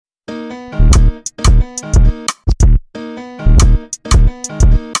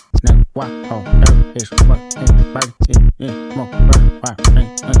Tell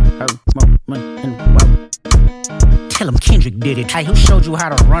him Kendrick did it. Hey, who showed you how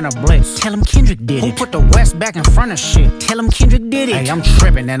to run a blitz? Tell him Kendrick did it. Who put the West back in front of shit? Tell him Kendrick did it. Hey, I'm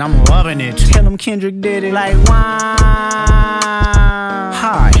tripping and I'm loving it. Tell him Kendrick did it. Like, why?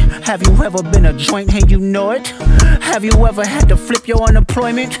 Hi, have you ever been a joint and you know it? Have you ever had to flip your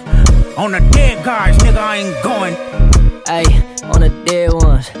unemployment? On the dead guys, nigga, I ain't going. Ayy, on the dead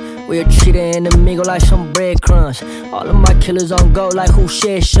ones. We'll treat an enemy like some breadcrumbs. All of my killers on go like who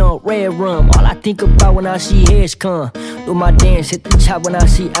shed some red rum. All I think about when I see heads come. Do my dance, hit the top when I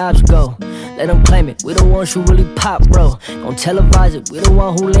see ops go. Let them claim it, we the ones who really pop, bro. Don't televise it, we the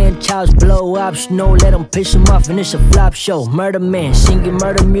one who laying chops, blow ops. No, let them piss them off and it's a flop show. Murder man, singing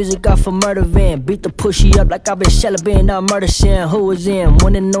murder music off a murder van. Beat the pussy up like I been celebrating out murder sin. Who was in?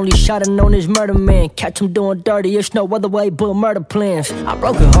 One and only shot and known as murder man. Catch him doing dirty, it's no other way but murder plans. I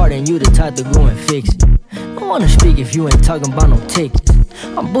broke it hard and you the type to go and fix it. Don't wanna speak if you ain't talking about no tickets.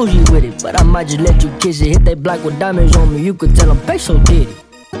 I'm bougie with it, but I might just let you kiss it. Hit that block with diamonds on me, you could tell them Peso did it.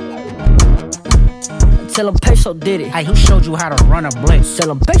 Tell him Peso did it. Hey, who showed you how to run a blitz?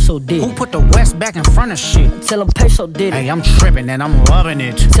 Tell him Peso did it. Who put the West back in front of shit? Tell him Peso did it. Hey, I'm tripping and I'm loving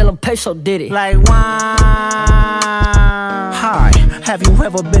it. Tell him Peso did it. Like, why? Hi, have you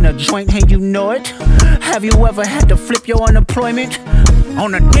ever been a joint and you know it? Have you ever had to flip your unemployment? On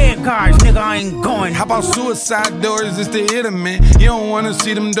the dead guys, nigga, I ain't going. How about suicide doors just to hit 'em, man? You don't wanna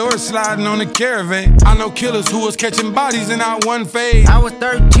see them doors sliding on the caravan. I know killers who was catching bodies in our one phase. I was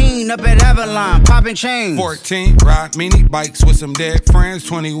 13 up at Avalon, popping chains. 14, ride mini bikes with some dead friends.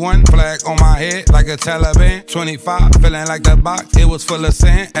 21, flag on my head like a Taliban. 25, feeling like the box, it was full of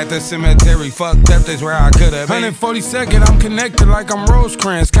sand. At the cemetery, fucked up, that's where I could've been. 142nd, I'm connected like I'm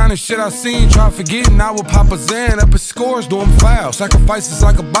Rosecrans. Kinda shit I seen, try forgetting I would pop a Zan up at scores, doing fouls. Sacrifices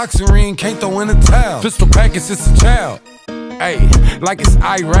like a boxing ring, can't throw in a towel. Pistol packets, it's a child. Ayy, like it's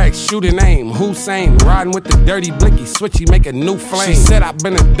Iraq, shooting aim, Hussein, riding with the dirty blicky, switchy, make a new flame. She said I've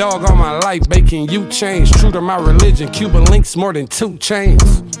been a dog all my life, baking you change. True to my religion, Cuban links more than 2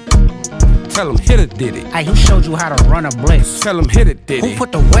 chains. Tell him Hitter did it. Hey, who showed you how to run a blitz? Tell him Hitter did it. Who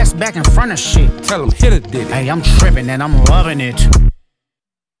put the West back in front of shit? Tell him Hitter did it. Hey, I'm tripping and I'm loving it.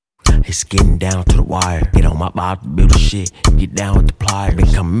 It's getting down to the wire. Get on my bop, build the shit, get down with the pliers.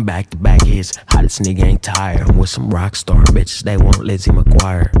 Been coming back to back hits, hottest nigga ain't tired. I'm with some rock star bitches, they want Lizzie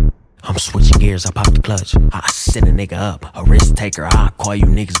McGuire. I'm switching gears, I pop the clutch. I send a nigga up, a risk taker, I call you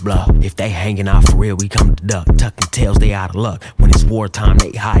niggas bluff. If they hanging out for real, we come to duck. Tucking tails, they out of luck. When it's wartime,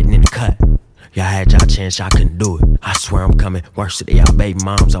 they hiding in the cut. Y'all had y'all chance, y'all couldn't do it. I swear I'm coming, worse to y'all baby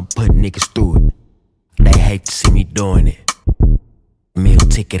moms, I'm putting niggas through it. They hate to see me doing it. Meal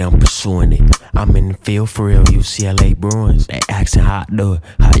ticket, I'm pursuing it. I'm in the field for real, UCLA Bruins. They asking how I do it,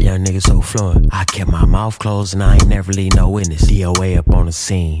 how young niggas so fluent. I kept my mouth closed and I ain't never leave no witness. DOA up on the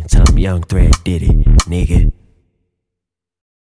scene, tell them Young Thread did it, nigga.